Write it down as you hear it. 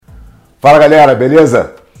Fala galera,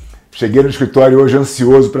 beleza? Cheguei no escritório hoje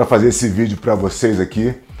ansioso para fazer esse vídeo para vocês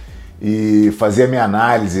aqui e fazer a minha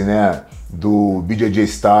análise, né, do BJJ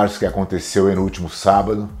Stars que aconteceu aí no último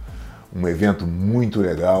sábado, um evento muito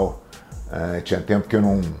legal. Tinha tempo que eu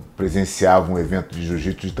não presenciava um evento de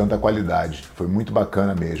jiu-jitsu de tanta qualidade, foi muito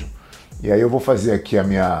bacana mesmo. E aí eu vou fazer aqui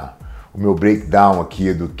o meu breakdown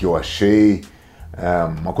aqui do que eu achei,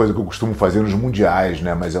 uma coisa que eu costumo fazer nos mundiais,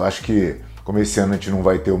 né, mas eu acho que como esse ano a gente não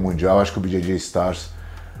vai ter o Mundial, acho que o BJJ Stars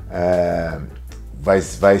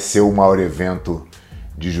vai ser o maior evento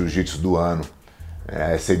de jiu-jitsu do ano.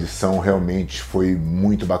 Essa edição realmente foi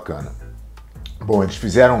muito bacana. Bom, eles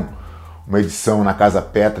fizeram uma edição na Casa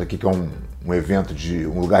Petra, que é um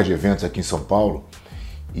lugar de eventos aqui em São Paulo,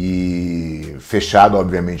 e fechado,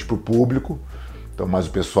 obviamente, para o público. Então, mas o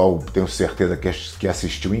pessoal, tenho certeza que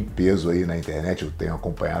assistiu em peso aí na internet, eu tenho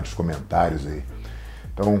acompanhado os comentários aí.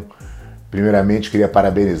 Então, primeiramente, queria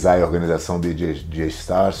parabenizar a organização do BJJ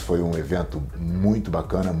Stars, foi um evento muito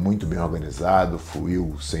bacana, muito bem organizado,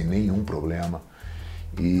 fluiu sem nenhum problema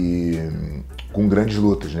e com grandes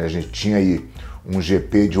lutas, né? A gente tinha aí um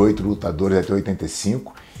GP de 8 lutadores até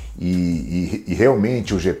 85 e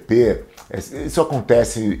realmente o GP, isso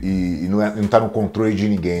acontece e não está no controle de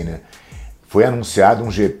ninguém, né? Foi anunciado um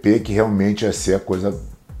GP que realmente ia ser a coisa,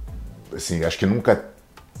 assim, acho que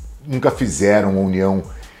nunca fizeram uma união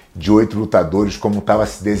de 8 lutadores como estava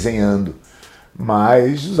se desenhando,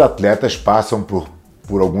 mas os atletas passam por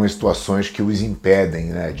algumas situações que os impedem,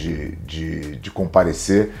 né, de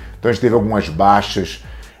comparecer. Então a gente teve algumas baixas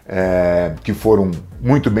que foram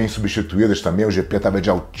muito bem substituídas também, o GP estava de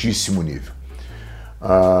altíssimo nível.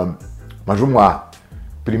 Mas vamos lá,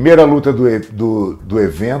 primeira luta do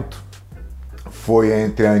evento foi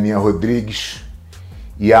entre a Aninha Rodrigues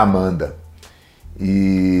e a Amanda.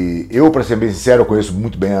 E eu, para ser bem sincero, eu conheço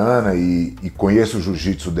muito bem a Ana e conheço o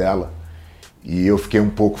jiu-jitsu dela e eu fiquei um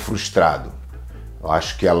pouco frustrado. Eu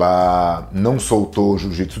acho que ela não soltou o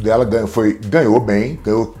jiu-jitsu dela, ganhou bem,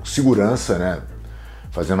 ganhou segurança, né?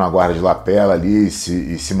 Fazendo uma guarda de lapela ali e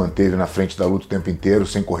se manteve na frente da luta o tempo inteiro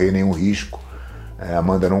sem correr nenhum risco. A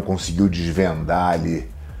Amanda não conseguiu desvendar ali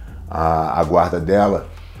a guarda dela,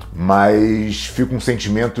 mas fica um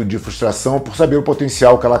sentimento de frustração por saber o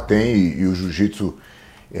potencial que ela tem e o jiu-jitsu,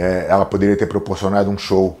 ela poderia ter proporcionado um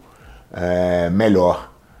show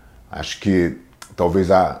melhor. Acho que talvez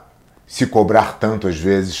se cobrar tanto às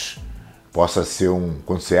vezes possa ser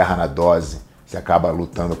quando você erra na dose, você acaba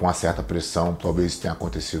lutando com uma certa pressão, talvez isso tenha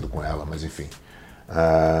acontecido com ela, mas enfim.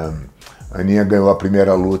 A Aninha ganhou a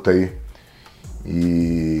primeira luta aí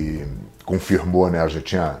e confirmou, né, ela já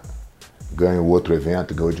tinha ganha o outro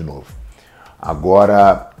evento e ganhou de novo.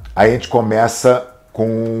 Agora, aí a gente começa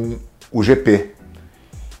com o GP.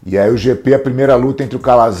 E aí o GP, a primeira luta entre o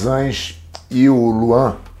Calazans e o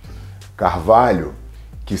Luan Carvalho,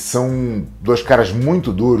 que são dois caras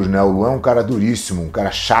muito duros, né? O Luan é um cara duríssimo, um cara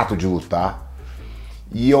chato de lutar.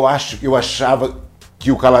 E eu achava que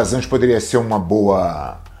o Calazans poderia ser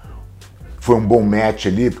foi um bom match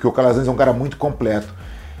ali, porque o Calazans é um cara muito completo.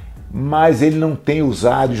 Mas ele não tem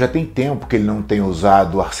usado, já tem tempo que ele não tem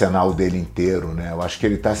usado o arsenal dele inteiro, né? Eu acho que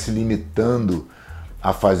ele está se limitando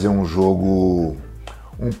a fazer um jogo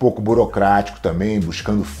um pouco burocrático também,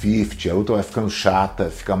 buscando 50, a luta vai ficando chata,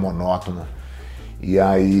 fica monótona. E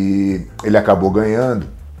aí ele acabou ganhando,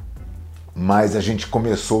 mas a gente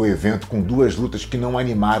começou o evento com 2 lutas que não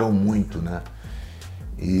animaram muito, né?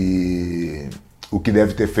 E o que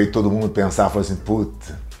deve ter feito todo mundo pensar, foi assim,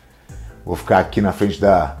 puta, vou ficar aqui na frente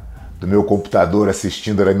do meu computador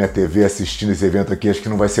assistindo, da minha TV assistindo esse evento aqui, acho que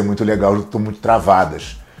não vai ser muito legal, estão muito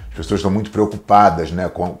travadas. As pessoas estão muito preocupadas, né,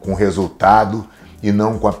 com o resultado e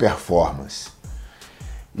não com a performance.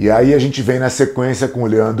 E aí a gente vem na sequência com o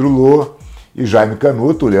Leandro Lo e Jaime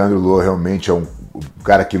Canuto. O Leandro Lo realmente é um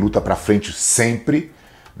cara que luta para frente sempre,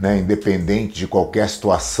 né, independente de qualquer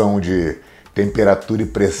situação de temperatura e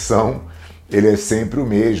pressão, ele é sempre o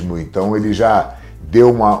mesmo. Então ele já deu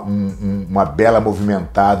uma bela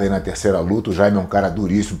movimentada aí na terceira luta. O Jaime é um cara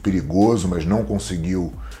duríssimo, perigoso, mas não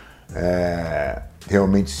conseguiu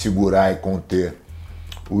realmente segurar e conter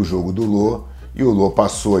o jogo do Lo. E o Lo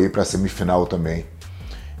passou aí para a semifinal também,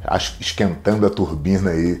 esquentando a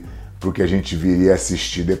turbina aí para o que a gente viria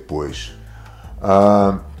assistir depois.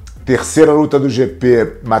 Terceira luta do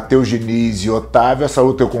GP, Matheus Diniz e Otávio. Essa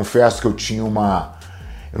luta eu confesso que eu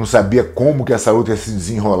não sabia como que essa luta ia se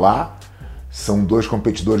desenrolar. São 2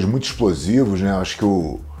 competidores muito explosivos, né? Acho que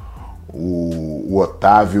o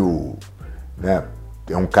Otávio, né,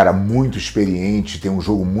 é um cara muito experiente, tem um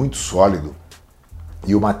jogo muito sólido.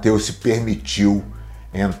 E o Matheus se permitiu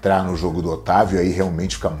entrar no jogo do Otávio, aí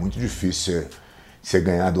realmente fica muito difícil você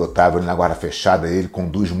ganhar do Otávio ali na guarda fechada. Ele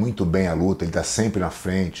conduz muito bem a luta, ele está sempre na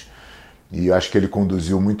frente. E eu acho que ele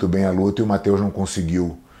conduziu muito bem a luta e o Matheus não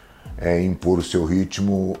conseguiu impor o seu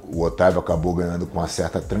ritmo. O Otávio acabou ganhando com uma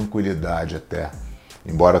certa tranquilidade até,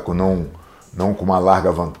 embora não com uma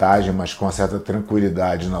larga vantagem, mas com uma certa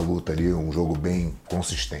tranquilidade na luta ali, um jogo bem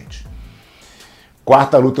consistente.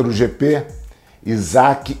 Quarta luta do GP,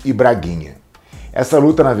 Isaac e Braguinha. Essa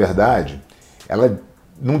luta, na verdade, ela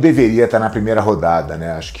não deveria estar na primeira rodada,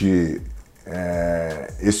 né? Acho que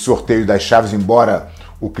esse sorteio das chaves, embora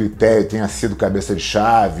o critério tenha sido cabeça de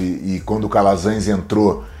chave e quando o Calazans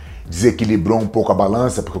entrou desequilibrou um pouco a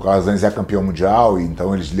balança, porque o Calazans é campeão mundial, e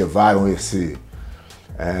então eles levaram esse...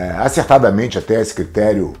 acertadamente até esse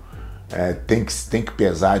critério tem que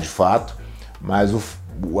pesar de fato, mas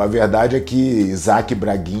a verdade é que Isaac e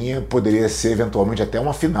Braguinha poderia ser eventualmente até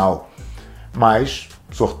uma final, mas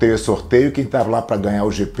sorteio é sorteio, quem estava lá para ganhar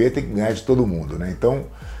o GP tem que ganhar de todo mundo, né? Então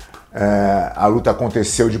a luta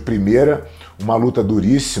aconteceu de primeira, uma luta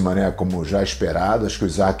duríssima, né? Como já esperado. Acho que o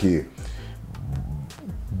Isaac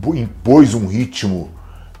impôs um ritmo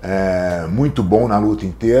muito bom na luta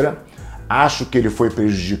inteira. Acho que ele foi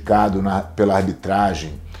prejudicado pela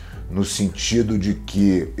arbitragem, no sentido de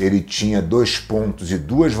que ele tinha 2 pontos e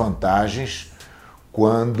 2 vantagens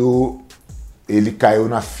quando ele caiu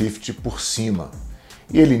na 50 por cima.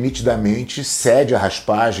 E ele nitidamente cede a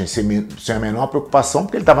raspagem sem a menor preocupação,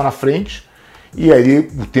 porque ele estava na frente e aí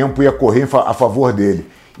o tempo ia correr a favor dele.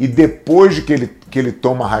 E depois de que ele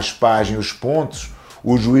toma a raspagem e os pontos,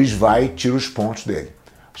 o juiz vai e tira os pontos dele.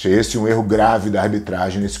 Achei esse um erro grave da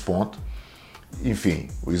arbitragem nesse ponto. Enfim,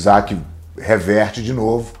 o Isaac reverte de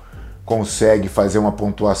novo, consegue fazer uma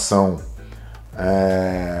pontuação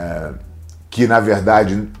que na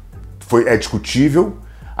verdade é discutível.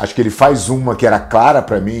 Acho que ele faz uma que era clara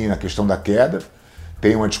para mim na questão da queda.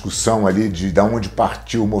 Tem uma discussão ali de onde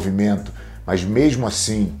partiu o movimento, mas mesmo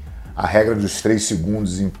assim a regra dos 3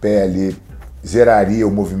 segundos em pé ali zeraria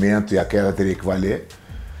o movimento e a queda teria que valer.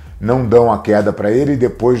 Não dão a queda para ele e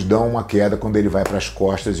depois dão uma queda quando ele vai para as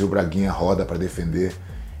costas e o Braguinha roda para defender.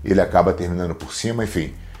 Ele acaba terminando por cima.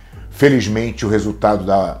 Enfim, felizmente o resultado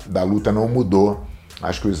da luta não mudou.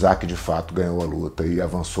 Acho que o Isaac de fato ganhou a luta e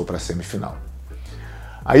avançou para a semifinal.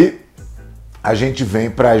 Aí a gente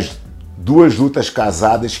vem para as 2 lutas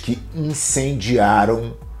casadas que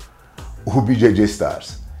incendiaram o BJJ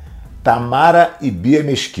Stars. Tamara e Bia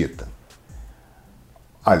Mesquita.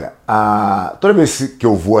 Olha, toda vez que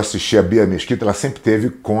eu vou assistir a Bia Mesquita, ela sempre teve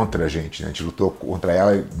contra a gente, né? A gente lutou contra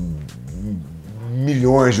ela em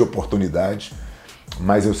milhões de oportunidades,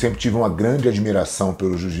 mas eu sempre tive uma grande admiração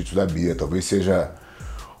pelo jiu-jitsu da Bia. Talvez seja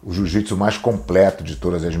o jiu-jitsu mais completo de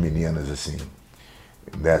todas as meninas, assim,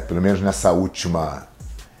 né? Pelo menos nessa última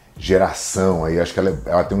geração aí, acho que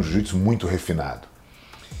ela tem um jiu-jitsu muito refinado.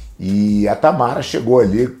 E a Tamara chegou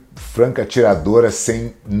ali, franca atiradora,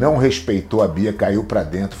 não respeitou a Bia, caiu para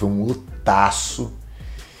dentro, foi um lutaço.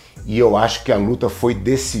 E eu acho que a luta foi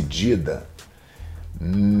decidida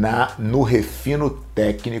no refino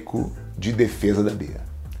técnico de defesa da Bia.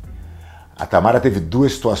 A Tamara teve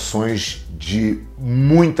 2 situações de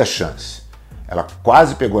muita chance. Ela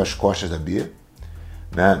quase pegou as costas da Bia,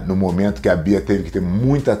 né, no momento que a Bia teve que ter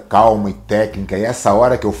muita calma e técnica. E essa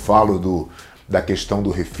hora que eu falo da questão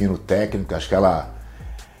do refino técnico, acho que ela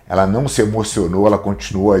não se emocionou, ela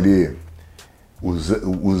continuou ali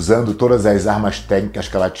usando todas as armas técnicas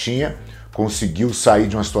que ela tinha, conseguiu sair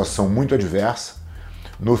de uma situação muito adversa.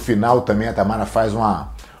 No final também a Tamara faz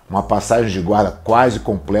uma passagem de guarda quase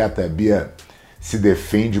completa, a Bia se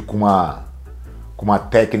defende com uma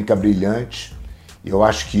técnica brilhante, e eu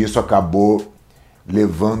acho que isso acabou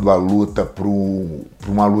levando a luta para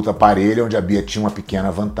uma luta parelha, onde a Bia tinha uma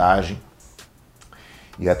pequena vantagem,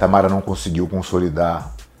 e a Tamara não conseguiu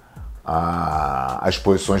consolidar as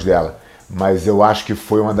posições dela. Mas eu acho que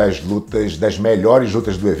foi uma das melhores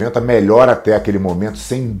lutas do evento, a melhor até aquele momento,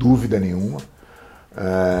 sem dúvida nenhuma.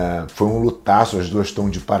 Foi um lutaço, as 2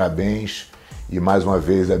 estão de parabéns. E mais uma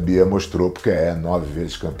vez a Bia mostrou, porque é 9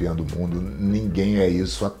 vezes campeã do mundo, ninguém é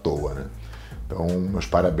isso à toa, né? Então, meus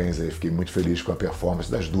parabéns aí, fiquei muito feliz com a performance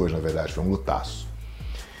das 2, na verdade, foi um lutaço.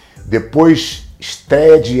 Depois,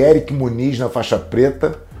 estreia de Eric Muniz na faixa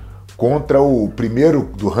preta contra o primeiro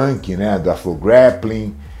do ranking, né, da Flow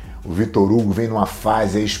Grappling. O Vitor Hugo vem numa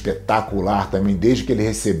fase espetacular também, desde que ele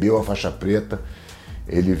recebeu a faixa preta.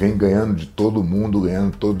 Ele vem ganhando de todo mundo,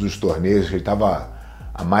 ganhando todos os torneios. Ele estava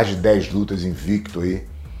há mais de 10 lutas invicto aí,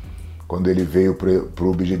 quando ele veio para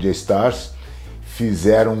o BJJ Stars.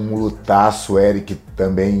 Fizeram um lutaço, o Eric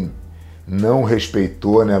também não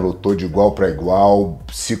respeitou, né? Lutou de igual para igual,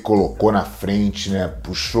 se colocou na frente, né?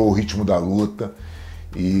 Puxou o ritmo da luta.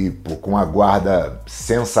 e pô, com uma guarda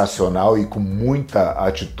sensacional e com muita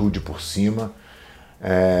atitude por cima,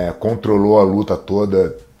 controlou a luta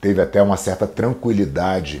toda, teve até uma certa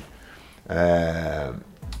tranquilidade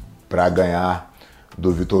para ganhar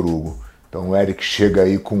do Vitor Hugo. Então o Eric chega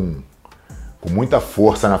aí com muita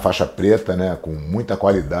força na faixa preta, né? Com muita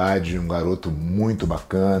qualidade, um garoto muito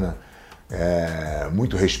bacana,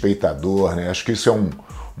 muito respeitador, né? Acho que isso é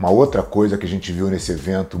uma outra coisa que a gente viu nesse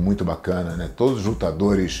evento muito bacana, né? Todos os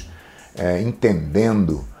lutadores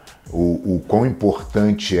entendendo o quão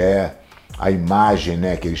importante é a imagem,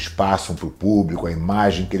 né, que eles passam para o público, a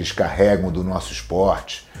imagem que eles carregam do nosso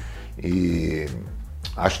esporte. E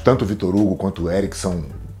acho tanto o Vitor Hugo quanto o Eric são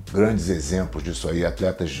grandes exemplos disso aí,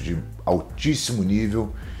 atletas de altíssimo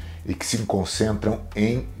nível e que se concentram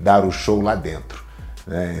em dar o show lá dentro,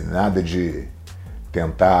 né? Nada de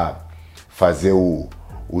tentar fazer o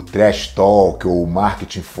trash talk ou o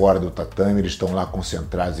marketing fora do tatame, eles estão lá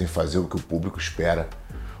concentrados em fazer o que o público espera,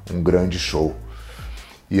 um grande show.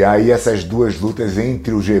 E aí essas duas lutas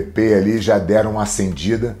entre o GP ali já deram uma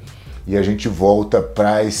acendida e a gente volta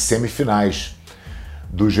para as semifinais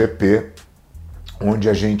do GP, onde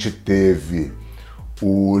a gente teve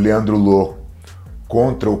o Leandro Lo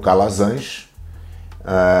contra o Calazans,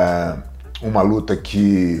 uma luta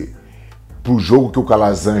que, pro jogo que o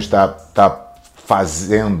Calazans tá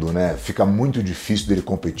fazendo, né, fica muito difícil dele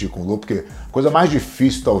competir com o Lo, porque a coisa mais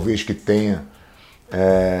difícil talvez que tenha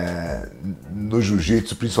no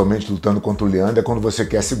jiu-jitsu, principalmente lutando contra o Leandro, é quando você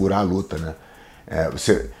quer segurar a luta, né?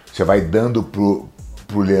 Você vai dando pro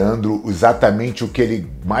Leandro exatamente o que ele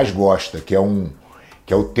mais gosta, que é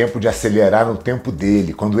o tempo de acelerar no tempo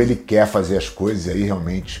dele, quando ele quer fazer as coisas, aí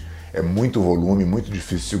realmente é muito volume, muito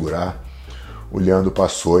difícil segurar. O Leandro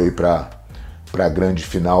passou aí para a grande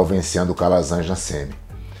final, vencendo o Calazans na semi.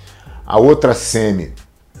 A outra semi,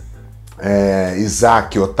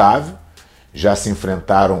 Isaac e Otávio, já se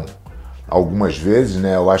enfrentaram algumas vezes,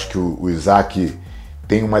 né? Eu acho que o Isaac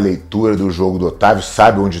tem uma leitura do jogo do Otávio,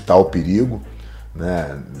 sabe onde está o perigo,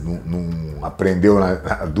 né? Não aprendeu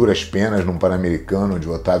a duras penas num Pan-Americano, onde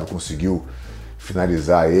o Otávio conseguiu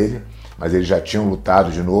finalizar ele, mas eles já tinham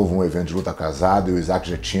lutado de novo um evento de luta casada e o Isaac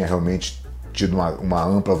já tinha realmente tido uma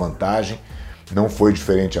ampla vantagem. Não foi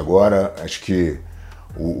diferente agora, acho que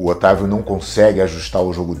o Otávio não consegue ajustar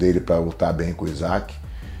o jogo dele para lutar bem com o Isaac,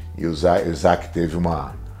 e o Isaac teve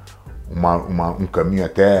um caminho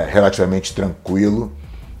até relativamente tranquilo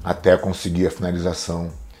até conseguir a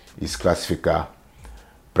finalização e se classificar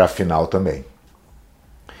para a final também.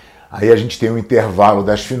 Aí a gente tem um intervalo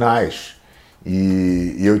das finais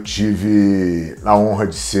e eu tive a honra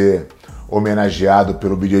de ser homenageado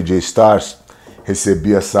pelo BJJ Stars,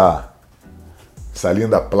 recebi essa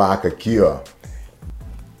linda placa aqui, ó.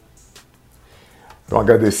 Então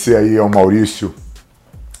agradecer aí ao Maurício,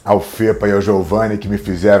 ao Fepa e ao Giovanni que me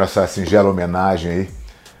fizeram essa singela homenagem aí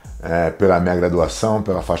pela minha graduação,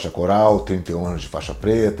 pela faixa coral, 31 anos de faixa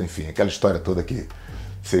preta, enfim, aquela história toda que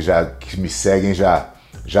vocês que me seguem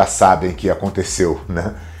já sabem que aconteceu,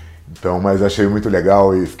 né? Então, mas achei muito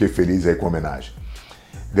legal e fiquei feliz aí com a homenagem.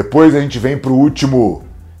 Depois a gente vem para o último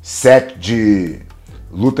set de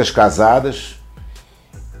lutas casadas.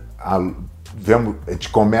 A gente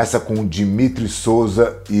começa com Dimitri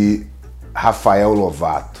Souza e Rafael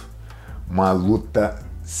Lovato. Uma luta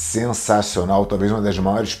sensacional, talvez uma das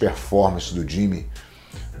maiores performances do Jimmy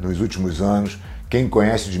nos últimos anos. Quem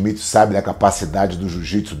conhece o Dimitri sabe da capacidade do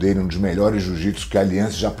jiu-jitsu dele, um dos melhores jiu-jitsu que a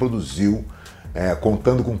Aliança já produziu,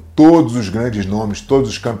 contando com todos os grandes nomes, todos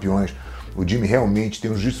os campeões. O Jimmy realmente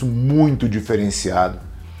tem um jiu-jitsu muito diferenciado.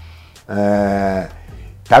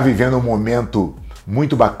 Tá vivendo um momento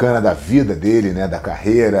muito bacana da vida dele, né, da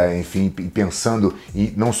carreira, enfim, pensando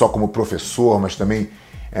não só como professor, mas também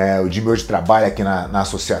o Jimmy hoje trabalha aqui na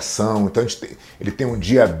associação, então ele tem um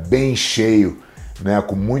dia bem cheio, né,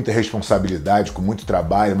 com muita responsabilidade, com muito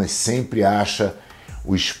trabalho, mas sempre acha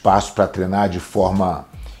o espaço para treinar de forma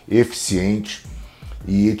eficiente.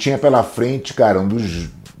 E tinha pela frente, cara, um dos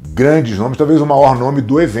grandes nomes, talvez o maior nome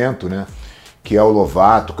do evento, né, que é o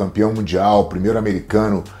Lovato, campeão mundial, primeiro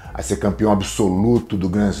americano a ser campeão absoluto do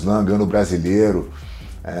Grand Slam, ganhando o brasileiro,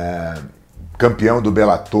 campeão do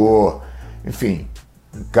Bellator, enfim,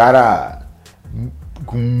 um cara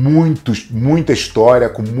com muita história,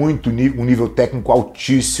 com um nível técnico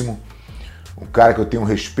altíssimo, um cara que eu tenho um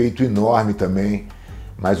respeito enorme também,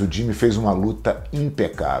 mas o Jimmy fez uma luta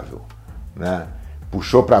impecável, né?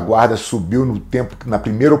 Puxou para a guarda, subiu no tempo, na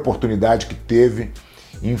primeira oportunidade que teve,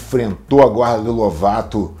 enfrentou a guarda do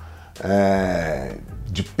Lovato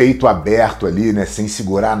de peito aberto ali, né, sem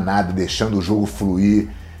segurar nada, deixando o jogo fluir.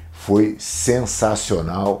 Foi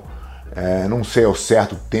sensacional. Não sei ao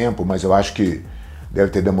certo o tempo, mas eu acho que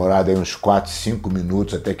deve ter demorado aí uns 4, 5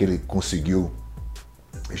 minutos até que ele conseguiu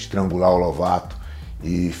estrangular o Lovato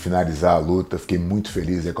e finalizar a luta. Fiquei muito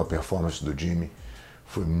feliz aí com a performance do Jimmy,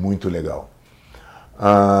 foi muito legal.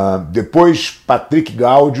 Depois Patrick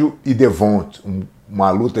Gaudio e Devont, uma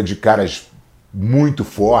luta de caras muito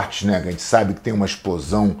fortes, né? A gente sabe que tem uma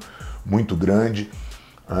explosão muito grande.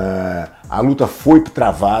 A luta foi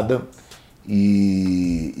travada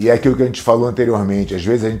e é aquilo que a gente falou anteriormente. Às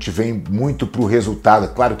vezes a gente vem muito pro resultado.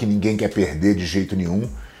 Claro que ninguém quer perder de jeito nenhum,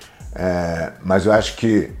 mas eu acho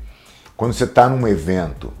que quando você está num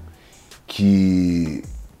evento que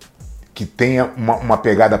tenha uma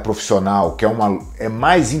pegada profissional, que é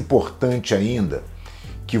mais importante ainda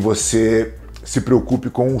que você se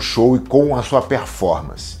preocupe com o show e com a sua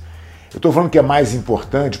performance. Eu estou falando que é mais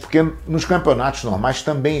importante porque nos campeonatos normais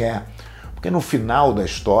também é. Porque no final da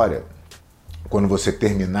história, quando você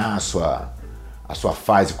terminar a sua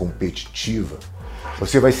fase competitiva,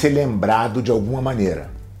 você vai ser lembrado de alguma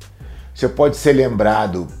maneira. Você pode ser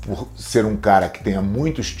lembrado por ser um cara que tenha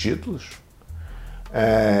muitos títulos,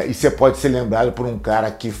 e você pode ser lembrado por um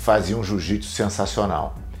cara que fazia um jiu-jitsu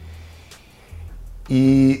sensacional.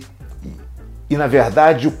 E na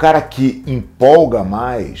verdade o cara que empolga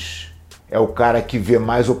mais é o cara que vê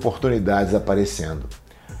mais oportunidades aparecendo.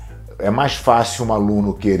 É mais fácil um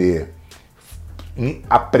aluno querer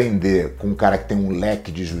aprender com um cara que tem um leque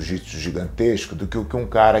de jiu-jitsu gigantesco do que um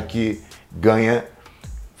cara que ganha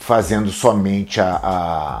fazendo somente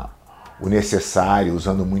o necessário,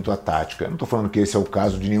 usando muito a tática. Eu não estou falando que esse é o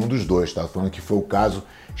caso de nenhum dos dois, tá? Estou falando que foi o caso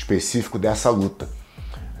específico dessa luta.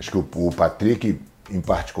 Acho que o Patrick, em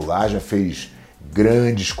particular, já fez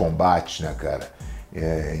grandes combates, né, cara?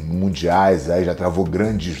 Em mundiais, aí já travou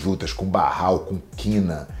grandes lutas com Barral, com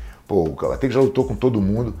Quina. Pô, o Patrick já lutou com todo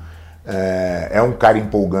mundo. É um cara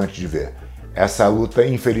empolgante de ver. Essa luta,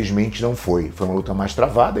 infelizmente, não foi. Foi uma luta mais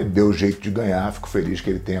travada, ele deu o jeito de ganhar. Fico feliz que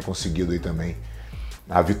ele tenha conseguido aí também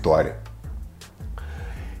a vitória.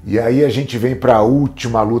 E aí a gente vem para a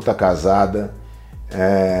última luta casada,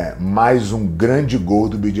 mais um grande gol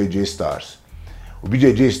do BJJ Stars. O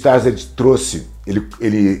BJJ Stars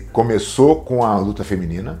ele começou com a luta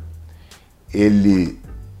feminina, ele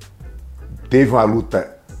teve uma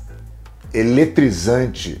luta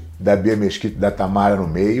eletrizante da Bia Mesquita e da Tamara no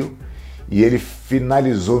meio, e ele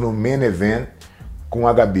finalizou no main event com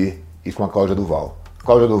a Gabi e com a Cláudia Duval.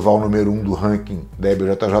 Cláudia Duval, número 1 do ranking da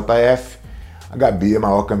IBJJF, a Gabi é a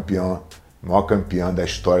maior campeã da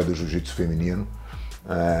história do jiu-jitsu feminino.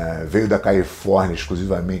 Veio da Califórnia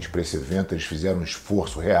exclusivamente para esse evento, eles fizeram um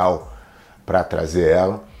esforço real para trazer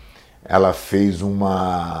ela. Ela fez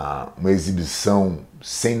uma exibição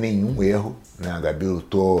sem nenhum erro, né? A Gabi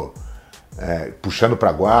lutou puxando para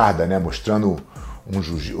a guarda, né? Mostrando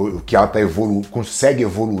o que ela consegue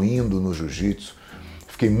evoluindo no jiu-jitsu.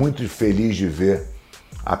 Fiquei muito feliz de ver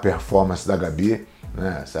a performance da Gabi,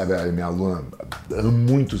 né? Sabe, a minha aluna há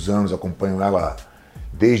muitos anos, acompanho ela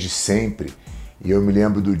desde sempre. E eu me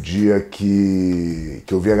lembro do dia que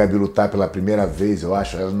eu vi a Gabi lutar pela primeira vez, eu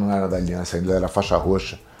acho, ela não era da Aliança ainda, ela era faixa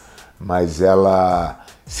roxa, mas ela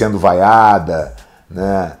sendo vaiada,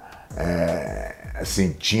 né?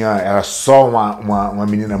 Assim, era só uma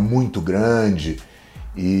menina muito grande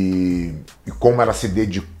e como ela se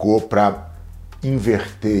dedicou para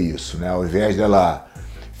inverter isso, né? Ao invés dela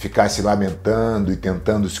ficar se lamentando e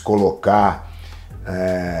tentando se colocar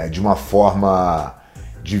de uma forma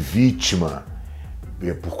de vítima,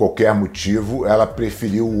 por qualquer motivo, ela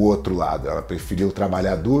preferiu o outro lado. Ela preferiu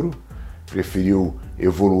trabalhar duro, preferiu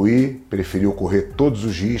evoluir, preferiu correr todos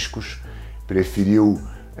os riscos, preferiu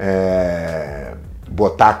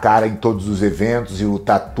botar a cara em todos os eventos e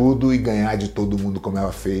lutar tudo e ganhar de todo mundo como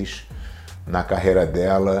ela fez na carreira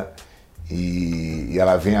dela. E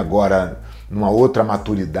ela vem agora numa outra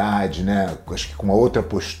maturidade, né? Acho que com uma outra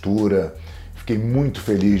postura. Fiquei muito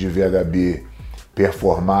feliz de ver a Gabi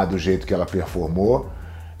performar do jeito que ela performou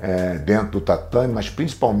dentro do tatame, mas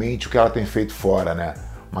principalmente o que ela tem feito fora, né?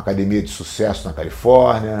 Uma academia de sucesso na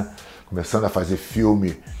Califórnia, começando a fazer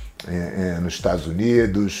filme nos Estados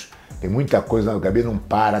Unidos. Tem muita coisa, a Gabi não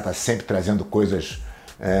para, está sempre trazendo coisas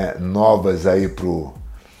novas aí pro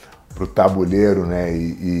tabuleiro, né?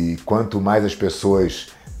 E quanto mais as pessoas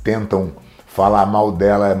tentam falar mal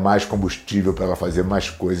dela, é mais combustível para ela fazer mais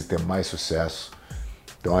coisas e ter mais sucesso.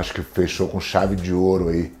 Então acho que fechou com chave de ouro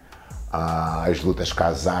aí as lutas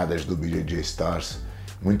casadas do BJJ Stars.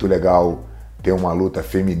 Muito legal ter uma luta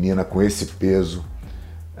feminina com esse peso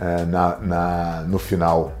no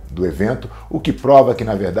final do evento, o que prova que,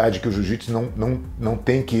 na verdade, que o jiu-jitsu não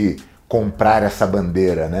tem que comprar essa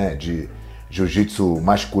bandeira, né, de jiu-jitsu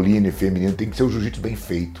masculino e feminino, tem que ser o jiu-jitsu bem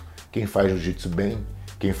feito. Quem faz jiu-jitsu bem,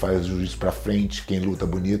 quem faz jiu-jitsu pra frente, quem luta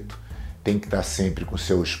bonito, tem que estar sempre com o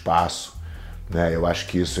seu espaço, né? Eu acho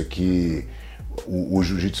que isso aqui o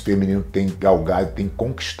jiu-jitsu feminino tem galgado, tem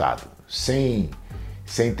conquistado, sem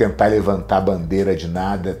tentar levantar bandeira de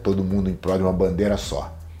nada, todo mundo em prol de uma bandeira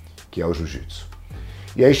só, que é o jiu-jitsu.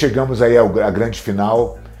 E aí chegamos aí à grande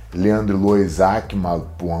final, Leandro Lô e Isaac,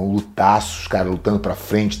 um lutaço, os caras lutando pra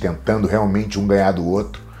frente, tentando realmente um ganhar do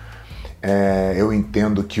outro. Eu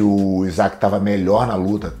entendo que o Isaac estava melhor na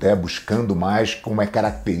luta até, buscando mais, como é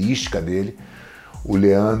característica dele. O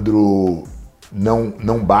Leandro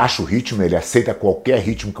não baixa o ritmo, ele aceita qualquer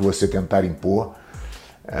ritmo que você tentar impor,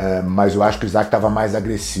 mas eu acho que o Isaac estava mais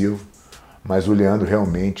agressivo. Mas o Leandro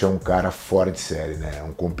realmente é um cara fora de série, né? É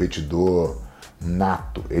um competidor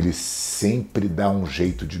nato, ele sempre dá um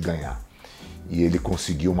jeito de ganhar. E ele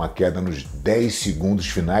conseguiu uma queda nos 10 segundos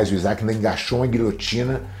finais, o Isaac ainda engaixou uma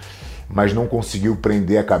guilhotina, mas não conseguiu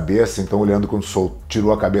prender a cabeça, então o Leandro, quando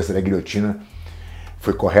tirou a cabeça da guilhotina,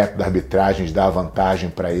 foi correto da arbitragem de dar a vantagem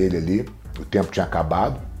para ele ali. O tempo tinha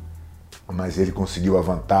acabado, mas ele conseguiu a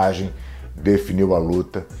vantagem, definiu a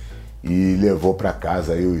luta e levou para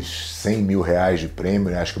casa aí os 100 mil reais de prêmio,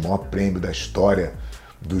 né? Acho que o maior prêmio da história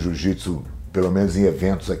do jiu-jitsu, pelo menos em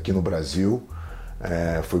eventos aqui no Brasil.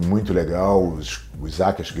 Foi muito legal, o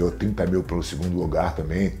Isaac ganhou 30 mil pelo segundo lugar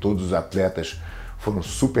também, todos os atletas foram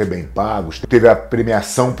super bem pagos. Teve a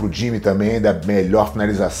premiação para o Jimmy também, da melhor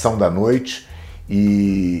finalização da noite,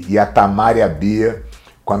 e a Tamara e a Bia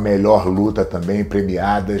com a melhor luta também,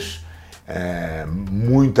 premiadas.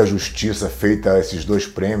 Muita justiça feita a esses dois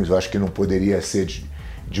prêmios, eu acho que não poderia ser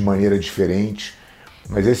de maneira diferente.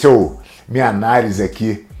 Mas esse é minha análise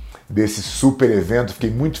aqui desse super evento.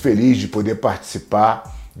 Fiquei muito feliz de poder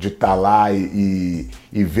participar, de estar lá e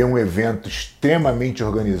ver um evento extremamente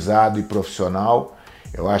organizado e profissional.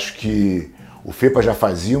 Eu acho que o FEPA já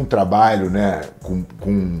fazia um trabalho, né,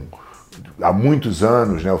 há muitos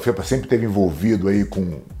anos, né? O FEPA sempre esteve envolvido aí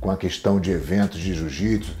com a questão de eventos de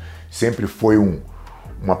jiu-jitsu, sempre foi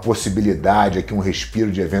uma possibilidade aqui, um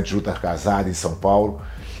respiro de eventos de luta casada em São Paulo,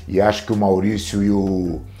 e acho que o Maurício e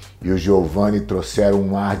o Giovanni trouxeram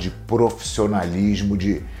um ar de profissionalismo,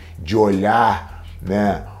 de olhar,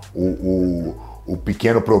 né, o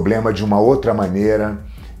pequeno problema de uma outra maneira,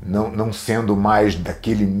 não sendo mais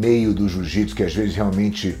daquele meio do jiu-jitsu que às vezes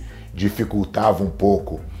realmente dificultava um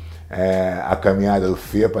pouco a caminhada do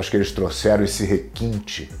FEPA. Acho que eles trouxeram esse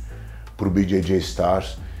requinte para o BJJ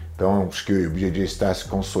Stars. Então acho que o BJJ Stars se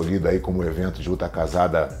consolida aí como o evento de luta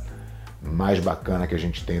casada mais bacana que a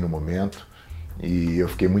gente tem no momento. E eu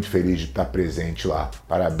fiquei muito feliz de estar presente lá.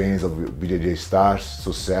 Parabéns ao BJJ Stars,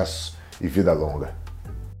 sucesso e vida longa.